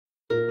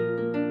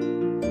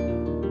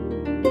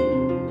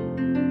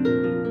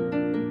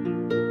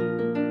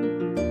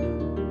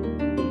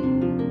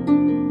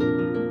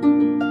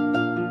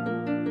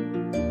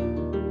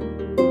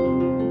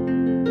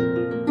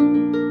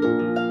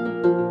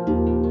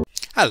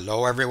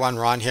Hello everyone,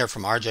 Ron here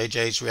from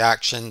RJJ's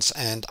Reactions,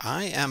 and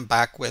I am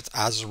back with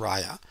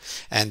Azahriah,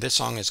 and this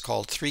song is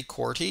called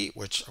 3Korty,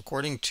 which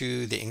according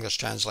to the English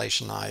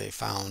translation I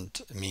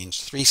found means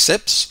 3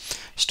 sips.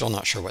 Still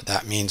not sure what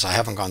that means. I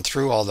haven't gone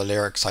through all the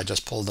lyrics. I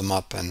just pulled them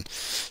up and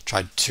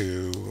tried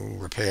to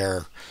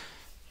repair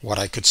what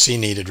I could see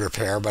needed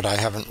repair, but I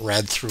haven't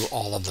read through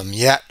all of them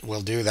yet.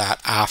 We'll do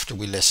that after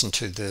we listen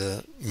to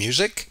the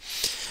music.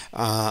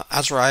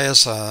 Azahriah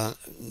is a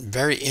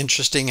very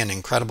interesting and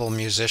incredible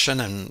musician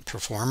and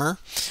performer.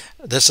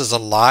 This is a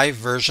live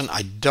version.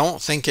 I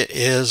don't think it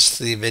is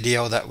the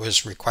video that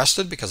was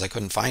requested because I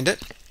couldn't find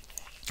it.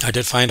 I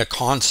did find a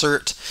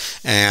concert,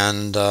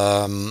 and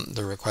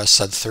the request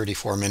said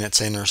 34 minutes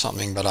in or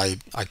something, but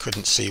I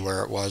couldn't see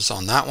where it was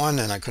on that one,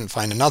 and I couldn't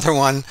find another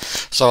one.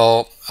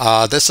 So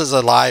this is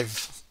a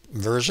live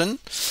version,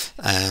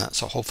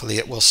 so hopefully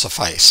it will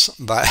suffice.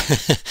 But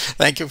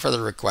thank you for the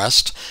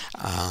request.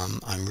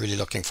 I'm really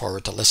looking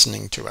forward to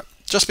listening to it.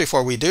 Just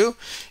before we do,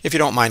 if you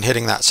don't mind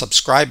hitting that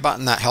subscribe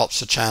button, that helps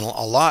the channel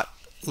a lot.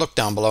 Look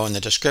down below in the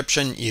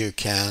description. You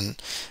can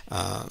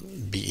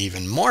be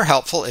even more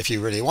helpful if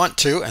you really want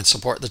to and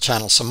support the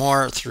channel some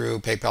more through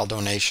PayPal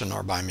donation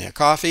or buy me a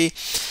coffee.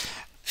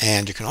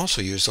 And you can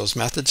also use those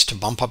methods to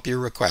bump up your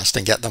request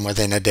and get them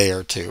within a day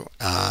or two.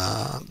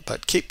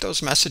 But keep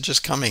those messages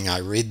coming. I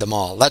read them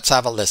all. Let's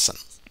have a listen.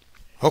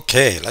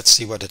 Okay, let's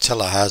see what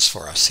L.T.L has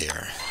for us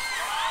here.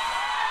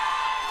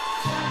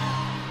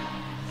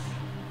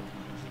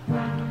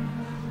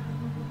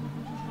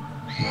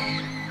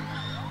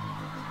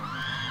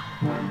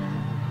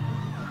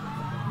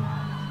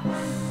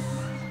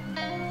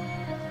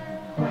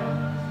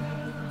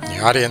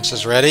 The audience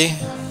is ready.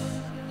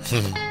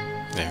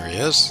 There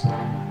he is.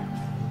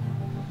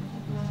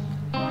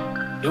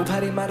 Jó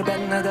pár év már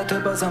benne, de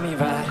több az, ami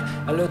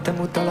vár. Előttem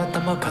út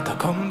alattam a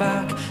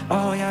katakombák.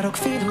 Ahol járok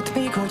félút,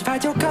 még hogy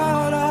vágyok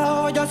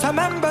arra, hogy a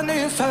szememben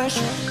nézhess.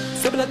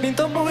 Szebb lett, mint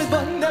a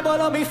múltban, de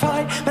valami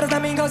fáj. Mert ez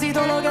nem igazi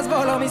dolog, ez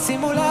valami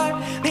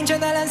szimulál.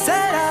 Nincsen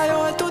ellenszer rá,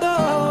 jól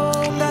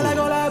tudom, de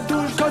legalább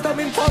dúskadom,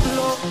 mint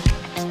Pablo.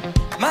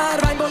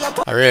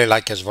 I really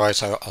like his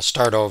voice. I'll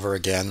start over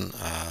again.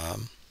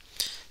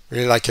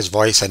 Really like his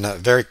voice and a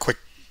very quick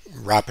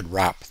rapid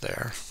rap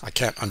there. I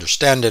can't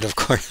understand it, of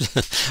course,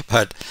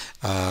 but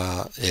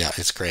yeah,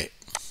 it's great.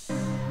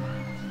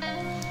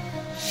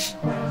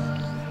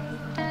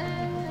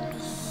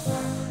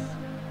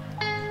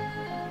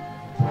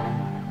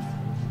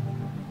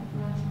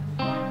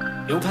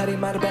 Jó pár év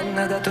már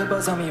benne, de több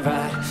az, ami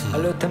vár.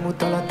 Előttem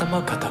út alattam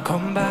a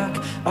katakombák.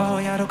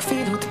 Ahol járok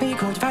félút, még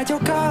hogy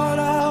vágyok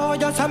arra,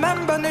 hogy a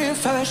szememben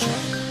nézhess.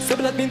 Szebb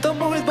lett, mint a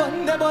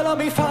múltban, de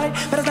valami fáj.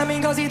 Mert ez nem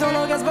igazi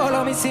dolog, ez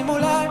valami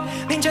szimulál.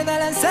 Nincsen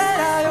ellenszer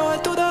rá,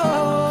 jól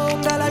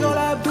tudom, de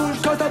legalább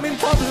dúskadom, mint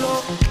Pablo.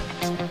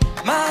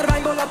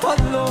 Márványból a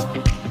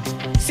padló.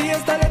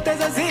 Sziasztal lett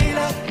ez az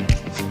élet.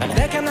 Mert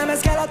nekem nem ez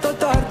kell, attól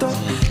tartok,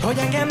 hogy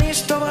engem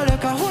is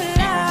tovalok a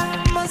hullám.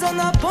 Azon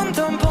a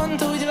ponton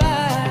pont úgy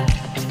vár,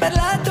 mert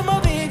látom a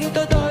végét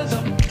a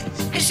dalnak,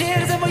 és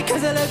érzem, hogy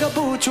közeleg a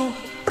búcsú.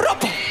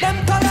 Ropa,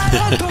 nem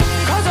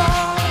találhatunk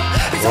haza,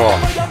 viszont nem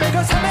mondja meg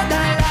a szemed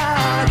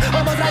állát.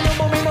 A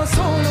mazányomban én a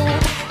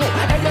szólót,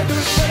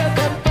 egyedül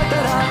szeretem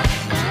veterán.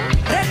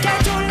 Reggel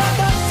gyulladt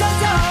a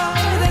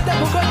szazar, de te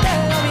bukott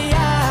el, ami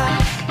jár.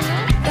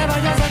 Te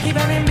vagy az,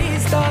 akiben én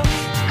bíztam,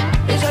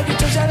 és aki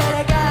sosem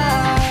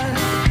elegál.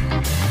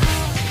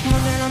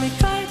 Mondd el, ami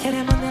fáj,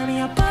 gyere, mondd el,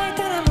 mi a baj.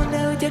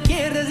 Hogyha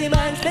kérdezi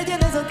más,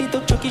 legyen ez a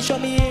titok csak is a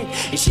miénk.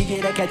 És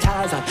ígérek egy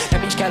házat,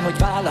 nem is kell, hogy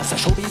válasz, a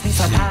show business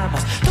a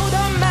támasz.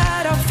 Tudom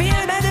már a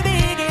filmed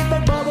végét,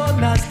 meg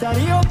babodna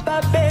sztari jobbá,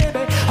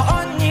 baby. Ha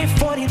annyi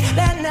forint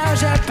lenne a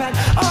zsebben,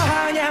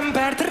 ahány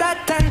embert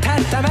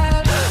rettentettem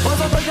el.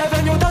 Azok, hogy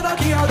revenue-t ad a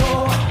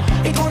kiadó,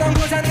 itt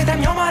órangol zenétem,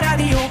 nyom a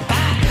rádió.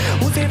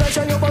 20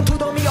 évesen jobban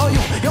tudom, mi a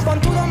jó, jobban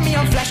tudom, mi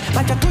a flash,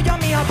 vagy ha tudja,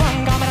 mi a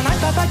banga, mert a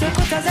nagypapát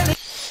gyökött a zenét.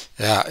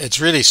 Yeah, it's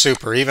really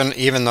super,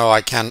 even though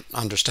I can't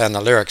understand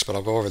the lyrics, but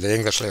I'll go over the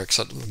English lyrics.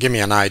 It'll give me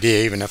an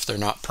idea, even if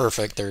they're not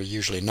perfect. They're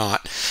usually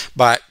not.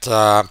 But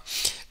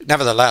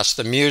nevertheless,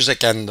 the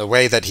music and the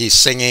way that he's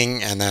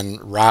singing and then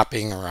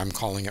rapping, or I'm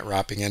calling it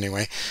rapping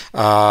anyway,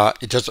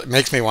 it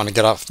makes me want to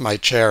get off my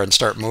chair and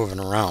start moving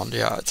around.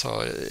 Yeah,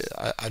 so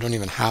I don't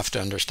even have to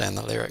understand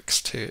the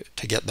lyrics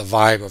to get the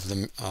vibe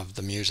of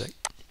the music.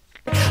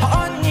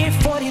 Annyi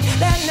forint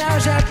lenne a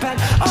zsebben,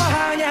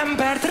 ahány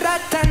embert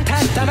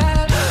rettentettem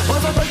el.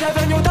 Azok, hogy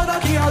revenue-t ad a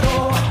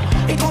kiadó,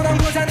 itt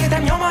órangol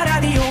zenétem, nyom a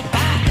rádió.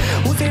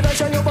 20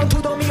 évesen jobban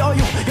tudom, mi a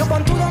jó,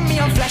 jobban tudom, mi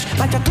a flash,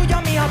 vagy ha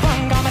tudja, mi a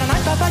banga, mert a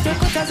nagypapát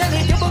gyökött a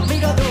zenét, jobbok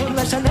vigadó.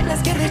 Lassan nem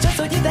lesz kérdés az,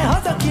 hogy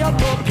ide-haza ki a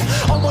dobja.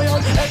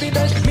 Amolyan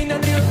evidens,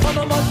 minden real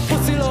fanomat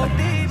puszilok.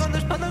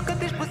 Divandos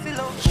fanokat is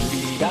puszilok.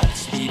 Spiribát,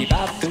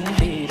 spiribátum,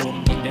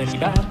 bírom, minden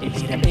ribát,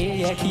 én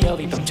reméljek,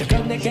 javítom, csak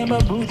ad nekem a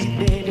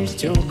budit, és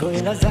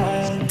csókolj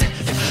lazánt.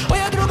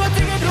 Olyan droga,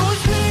 ciged,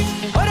 rózsfény,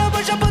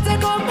 arabos a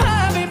pocakon,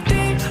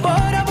 hábibti,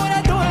 arra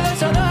vonatól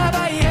lassan a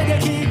Hawaii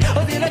hegyekig.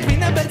 Az élet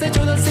minden perc egy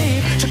csoda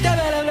szép, csak te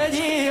velem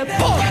legyél.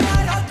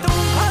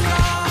 Elvárhattunk haza,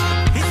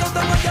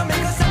 hiszottam, hogy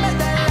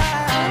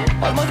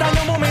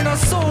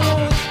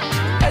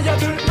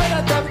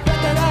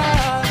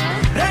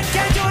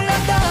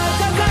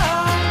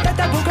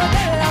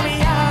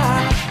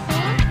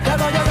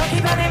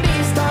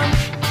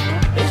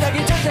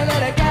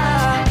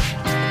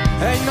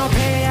nap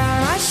éjjel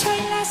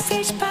máshogy lesz,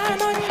 és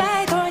bánod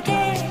meg, hogy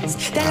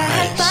élsz. De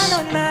lehet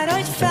bánod már,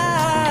 hogy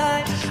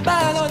fáj.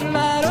 Bánod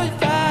már, hogy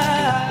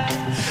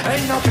fáj.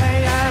 Egy nap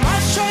éjjel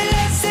máshogy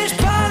lesz, és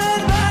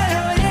bánod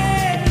már, hogy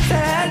élsz. De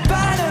hát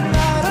bánod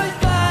már, hogy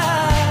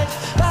fáj.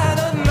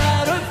 Bánod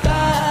már, hogy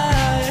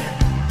fáj.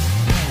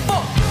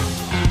 Oh.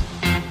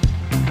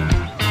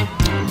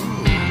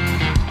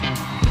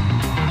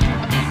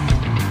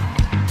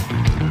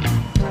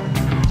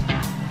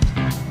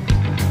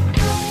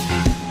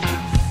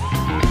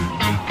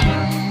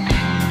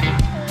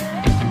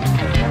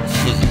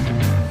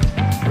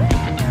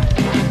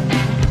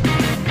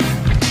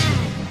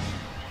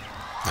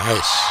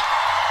 Nice.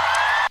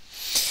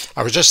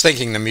 I was just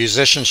thinking the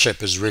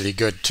musicianship is really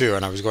good too,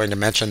 and I was going to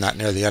mention that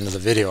near the end of the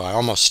video. I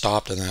almost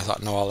stopped and then I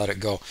thought, no, I'll let it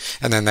go.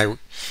 And then the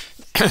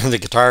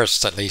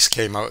guitarists at least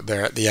came out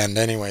there at the end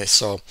anyway.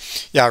 So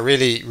yeah,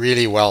 really,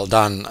 really well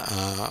done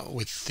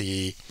with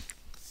the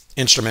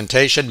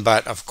instrumentation.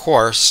 But of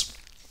course,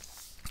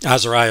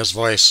 Azahriah's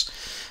voice,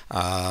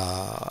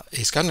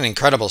 he's got an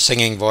incredible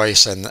singing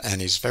voice,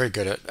 and he's very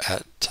good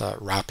at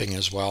rapping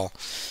as well.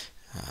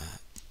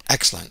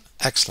 Excellent,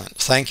 excellent.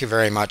 Thank you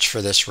very much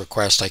for this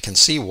request. I can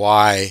see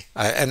why,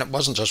 and it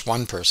wasn't just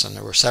one person.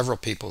 There were several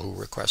people who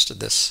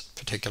requested this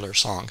particular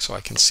song, so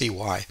I can see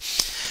why.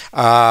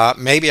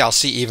 Maybe I'll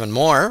see even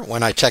more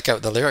when I check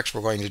out the lyrics.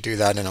 We're going to do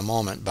that in a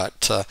moment,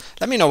 but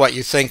let me know what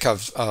you think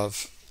of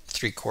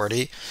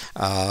 3Korty,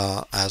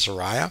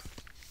 Azahriah.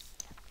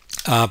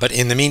 But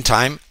in the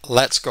meantime,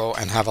 let's go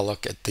and have a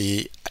look at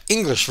the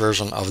English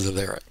version of the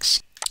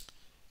lyrics.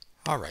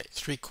 All right,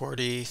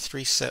 3Korty,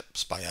 3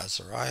 Sips by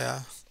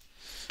Azahriah.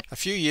 A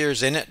few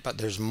years in it, but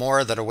there's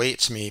more that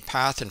awaits me.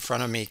 Path in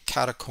front of me,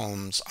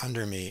 catacombs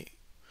under me.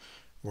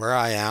 Where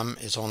I am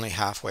is only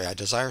halfway. I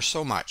desire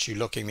so much, you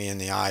looking me in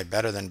the eye,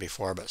 better than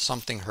before, but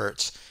something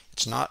hurts.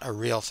 It's not a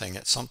real thing,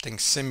 it's something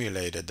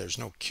simulated. There's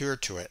no cure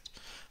to it.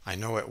 I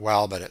know it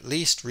well, but at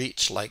least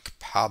reach like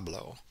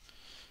Pablo.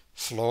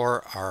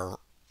 Floor are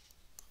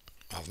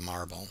of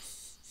marble.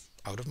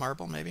 Out of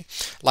marble, maybe?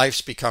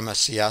 Life's become a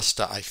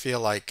siesta. I feel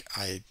like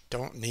I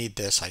don't need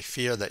this. I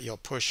fear that you'll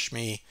push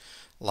me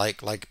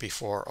like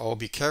before. Oh,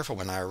 be careful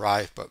when I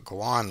arrive, but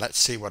go on. Let's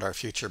see what our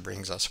future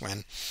brings us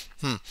when.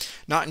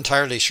 Not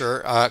entirely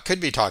sure. Could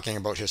be talking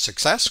about his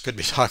success. Could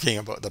be talking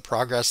about the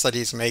progress that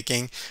he's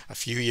making. A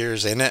few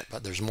years in it,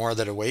 but there's more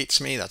that awaits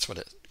me. That's what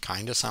it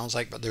kind of sounds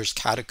like. But there's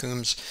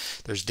catacombs.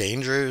 There's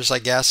dangers, I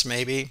guess,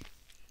 maybe.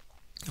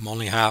 I'm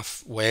only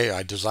halfway.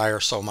 I desire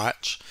so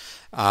much.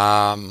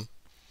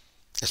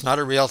 It's not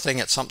a real thing,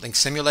 it's something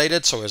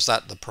simulated. So is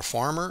that the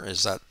performer?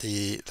 Is that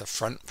the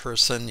front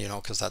person? You know,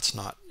 because that's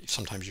not,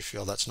 sometimes you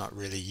feel that's not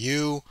really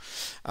you.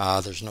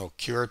 There's no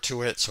cure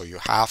to it, so you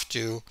have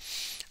to.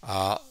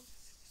 But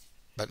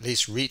at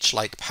least reach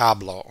like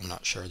Pablo. I'm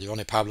not sure. The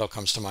only Pablo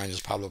comes to mind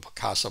is Pablo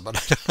Picasso, but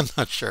I'm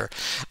not sure.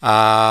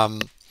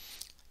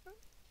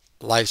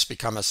 Life's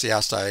become a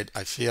siesta.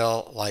 I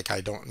feel like I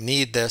don't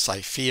need this.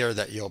 I fear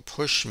that you'll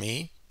push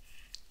me.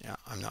 Yeah,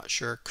 I'm not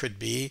sure. Could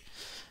be.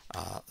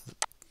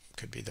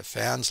 Could be the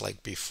fans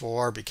like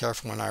before. Be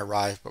careful when I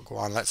arrive, but go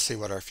on. Let's see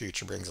what our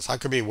future brings us. I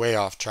could be way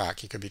off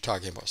track. You could be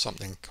talking about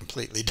something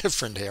completely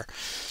different here.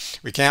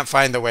 We can't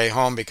find the way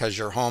home because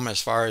you're home as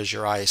far as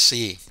your eyes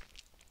see.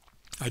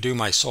 I do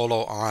my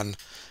solo on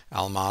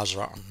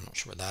Al-Mazra. I'm not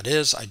sure what that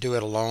is. I do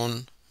it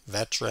alone.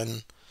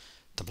 Veteran.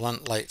 The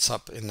blunt lights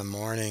up in the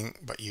morning,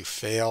 but you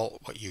fail.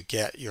 What you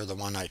get, you're the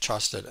one I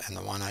trusted and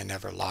the one I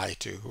never lie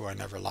to, who I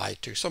never lied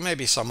to. So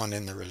maybe someone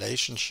in the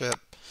relationship.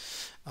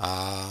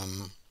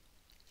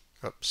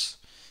 Oops.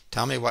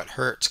 Tell me what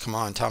hurts. Come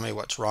on, tell me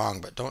what's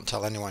wrong, but don't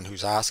tell anyone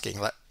who's asking.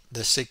 Let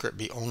this secret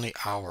be only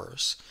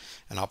ours.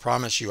 And I'll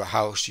promise you a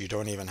house you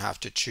don't even have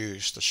to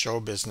choose. The show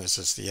business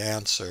is the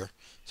answer.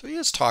 So he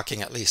is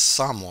talking at least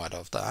somewhat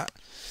of that.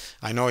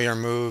 I know your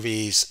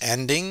movie's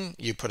ending.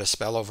 You put a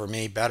spell over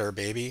me. Better,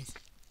 baby.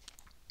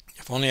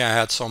 If only I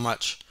had so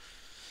much.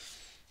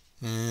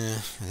 I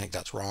think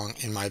that's wrong.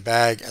 In my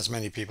bag, as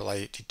many people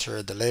I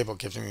deterred. The label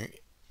gives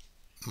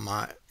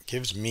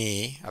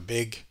me a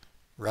big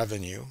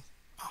revenue.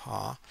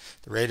 The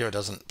radio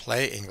doesn't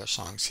play English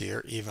songs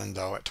here, even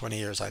though at 20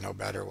 years I know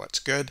better what's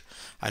good.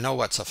 I know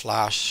what's a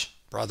flash.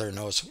 Brother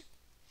knows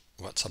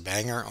what's a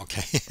banger.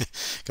 Okay,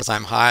 because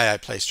I'm high, I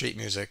play street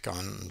music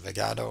on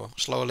Vigado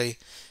slowly.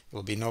 It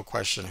will be no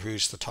question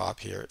who's the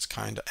top here. It's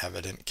kind of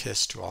evident.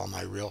 Kiss to all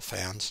my real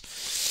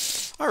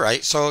fans. All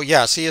right, so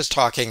yes, he is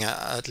talking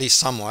at least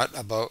somewhat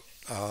about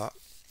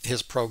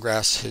his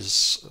progress,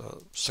 his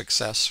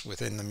success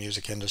within the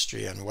music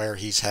industry and where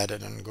he's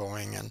headed and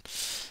going, and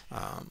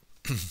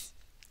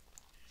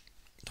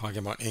talking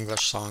about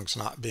English songs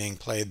not being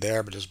played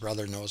there, but his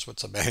brother knows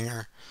what's a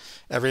banger.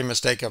 Every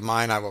mistake of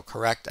mine I will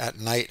correct at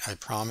night, I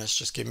promise.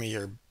 Just give me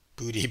your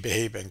booty,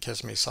 babe, and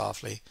kiss me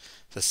softly.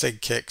 The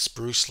Sig Kicks,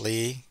 Bruce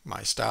Lee,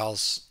 my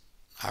style's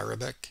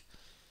Arabic.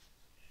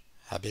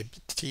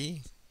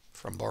 Habibti,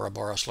 from Bora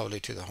Bora slowly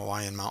to the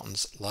Hawaiian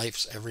mountains.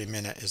 Life's every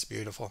minute is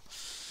beautiful.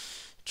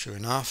 True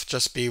enough.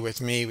 Just be with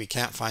me. We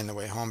can't find the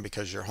way home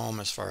because you're home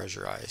as far as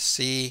your eyes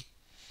see.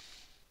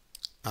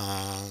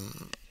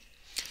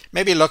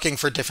 Maybe looking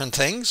for different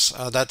things.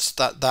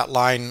 That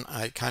line.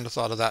 I kind of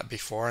thought of that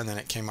before, and then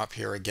it came up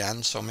here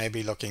again. So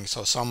maybe looking.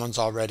 So someone's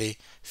already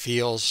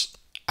feels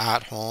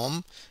at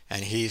home,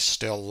 and he's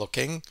still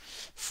looking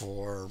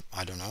for,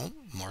 I don't know,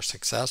 more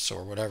success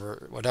or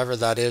whatever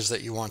that is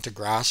that you want to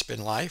grasp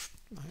in life.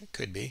 It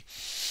could be.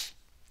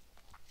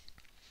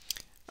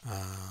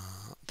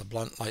 The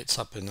blunt lights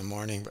up in the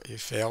morning, but you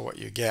fail what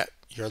you get.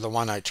 You're the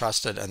one I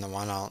trusted and the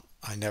one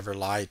I never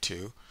lied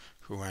to,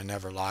 who I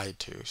never lied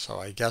to. So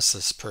I guess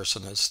this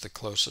person is the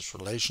closest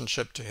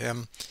relationship to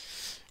him.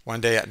 One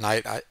day at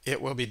night,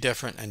 it will be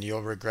different and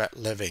you'll regret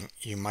living.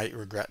 You might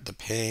regret the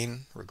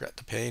pain, regret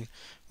the pain.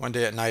 One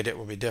day at night, it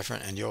will be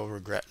different and you'll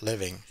regret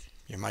living.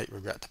 You might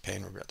regret the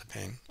pain, regret the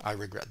pain. I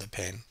regret the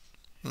pain.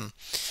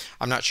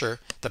 I'm not sure.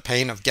 The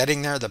pain of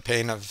getting there, the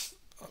pain of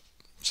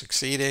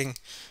succeeding,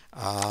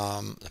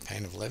 the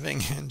pain of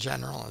living in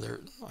general.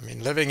 I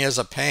mean, living is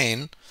a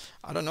pain.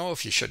 I don't know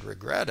if you should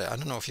regret it. I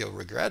don't know if you'll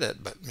regret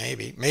it, but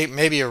maybe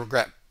you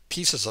regret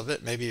pieces of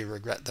it. Maybe you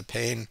regret the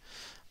pain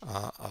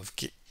of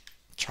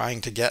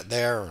trying to get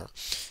there. Or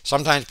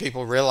sometimes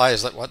people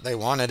realize that what they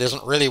wanted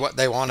isn't really what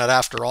they wanted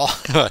after all.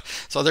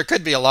 So there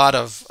could be a lot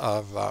of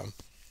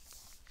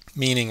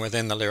meaning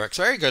within the lyrics.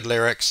 Very good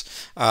lyrics.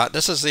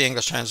 This is the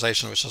English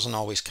translation, which doesn't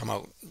always come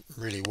out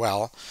really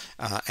well,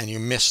 and you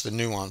miss the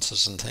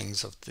nuances and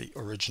things of the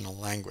original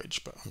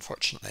language. But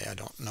unfortunately, I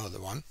don't know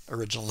the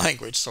original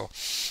language, so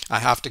I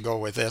have to go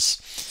with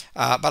this.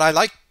 But I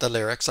like the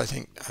lyrics. I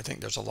think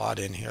there's a lot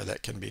in here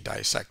that can be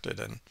dissected,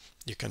 and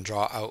you can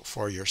draw out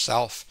for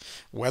yourself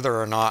whether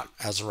or not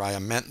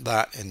Azahriah meant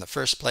that in the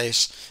first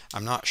place.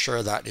 I'm not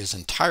sure that is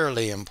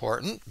entirely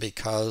important,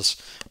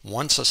 because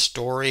once a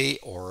story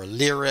or a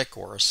lyric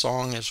or a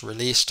song is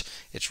released,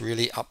 it's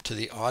really up to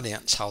the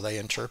audience how they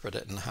interpret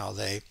it and how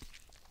they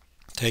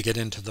take it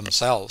into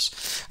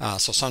themselves.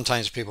 So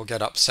sometimes people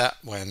get upset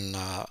when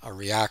a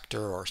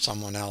reactor or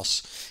someone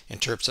else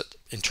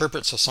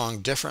interprets a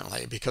song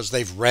differently because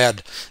they've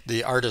read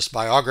the artist's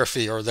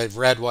biography or they've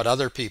read what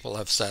other people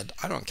have said.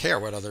 I don't care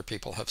what other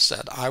people have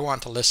said. I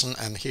want to listen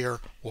and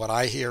hear what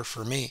I hear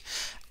for me.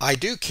 I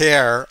do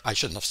care. I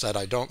shouldn't have said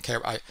I don't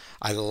care.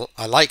 I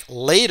like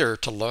later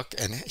to look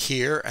and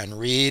hear and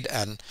read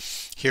and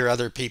hear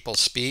other people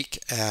speak,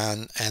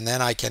 and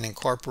then I can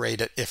incorporate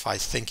it if I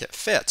think it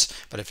fits.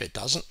 But if it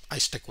doesn't, I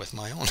stick with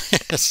my own.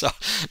 So,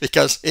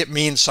 because it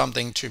means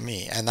something to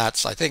me, and I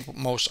think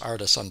most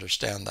artists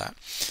understand that.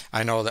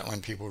 I know that when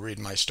people read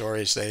my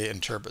stories, they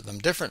interpret them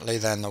differently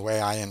than the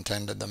way I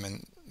intended them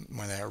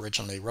when I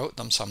originally wrote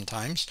them.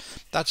 Sometimes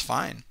that's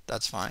fine.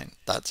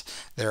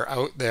 They're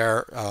out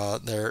there.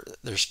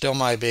 They're still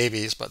my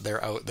babies, but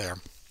they're out there.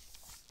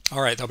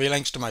 All right, there'll be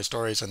links to my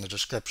stories in the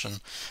description,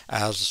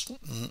 as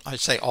I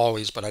say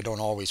always, but I don't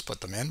always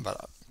put them in, but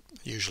I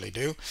usually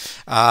do.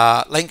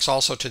 Links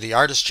also to the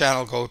artist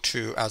channel. Go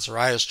to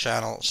Azahriah's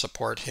channel,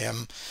 support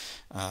him,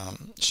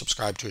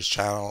 subscribe to his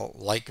channel,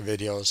 like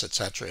videos,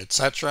 etc.,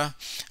 etc.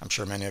 I'm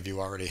sure many of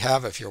you already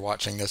have. If you're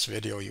watching this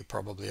video, you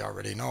probably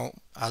already know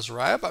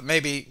Azahriah, but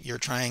maybe you're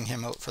trying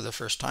him out for the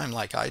first time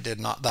like I did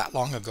not that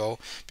long ago,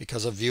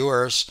 because of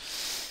viewers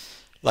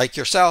like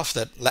yourself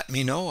that let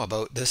me know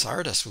about this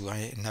artist who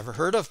I never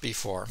heard of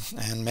before,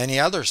 and many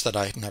others that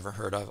I had never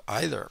heard of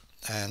either.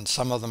 And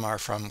some of them are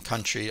from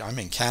I'm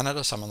in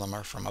Canada, some of them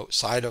are from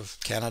outside of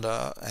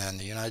Canada and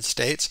the United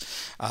States.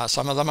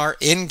 Some of them are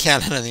in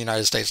Canada and the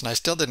United States, and I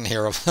still didn't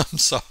hear of them,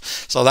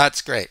 so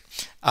that's great.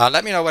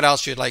 Let me know what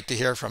else you'd like to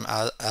hear from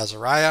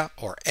Azahriah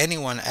or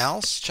anyone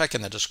else. Check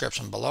in the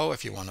description below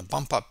if you want to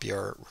bump up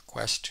your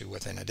request to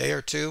within a day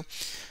or two.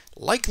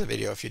 Like the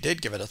video if you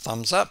did, give it a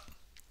thumbs up,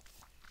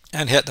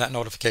 and hit that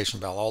notification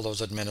bell. All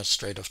those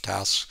administrative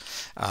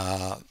tasks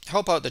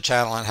help out the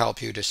channel and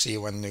help you to see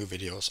when new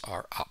videos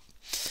are up.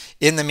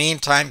 In the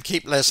meantime,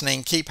 keep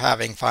listening, keep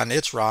having fun.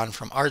 It's Ron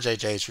from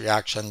RJJ's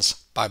Reactions.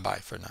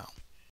 Bye-bye for now.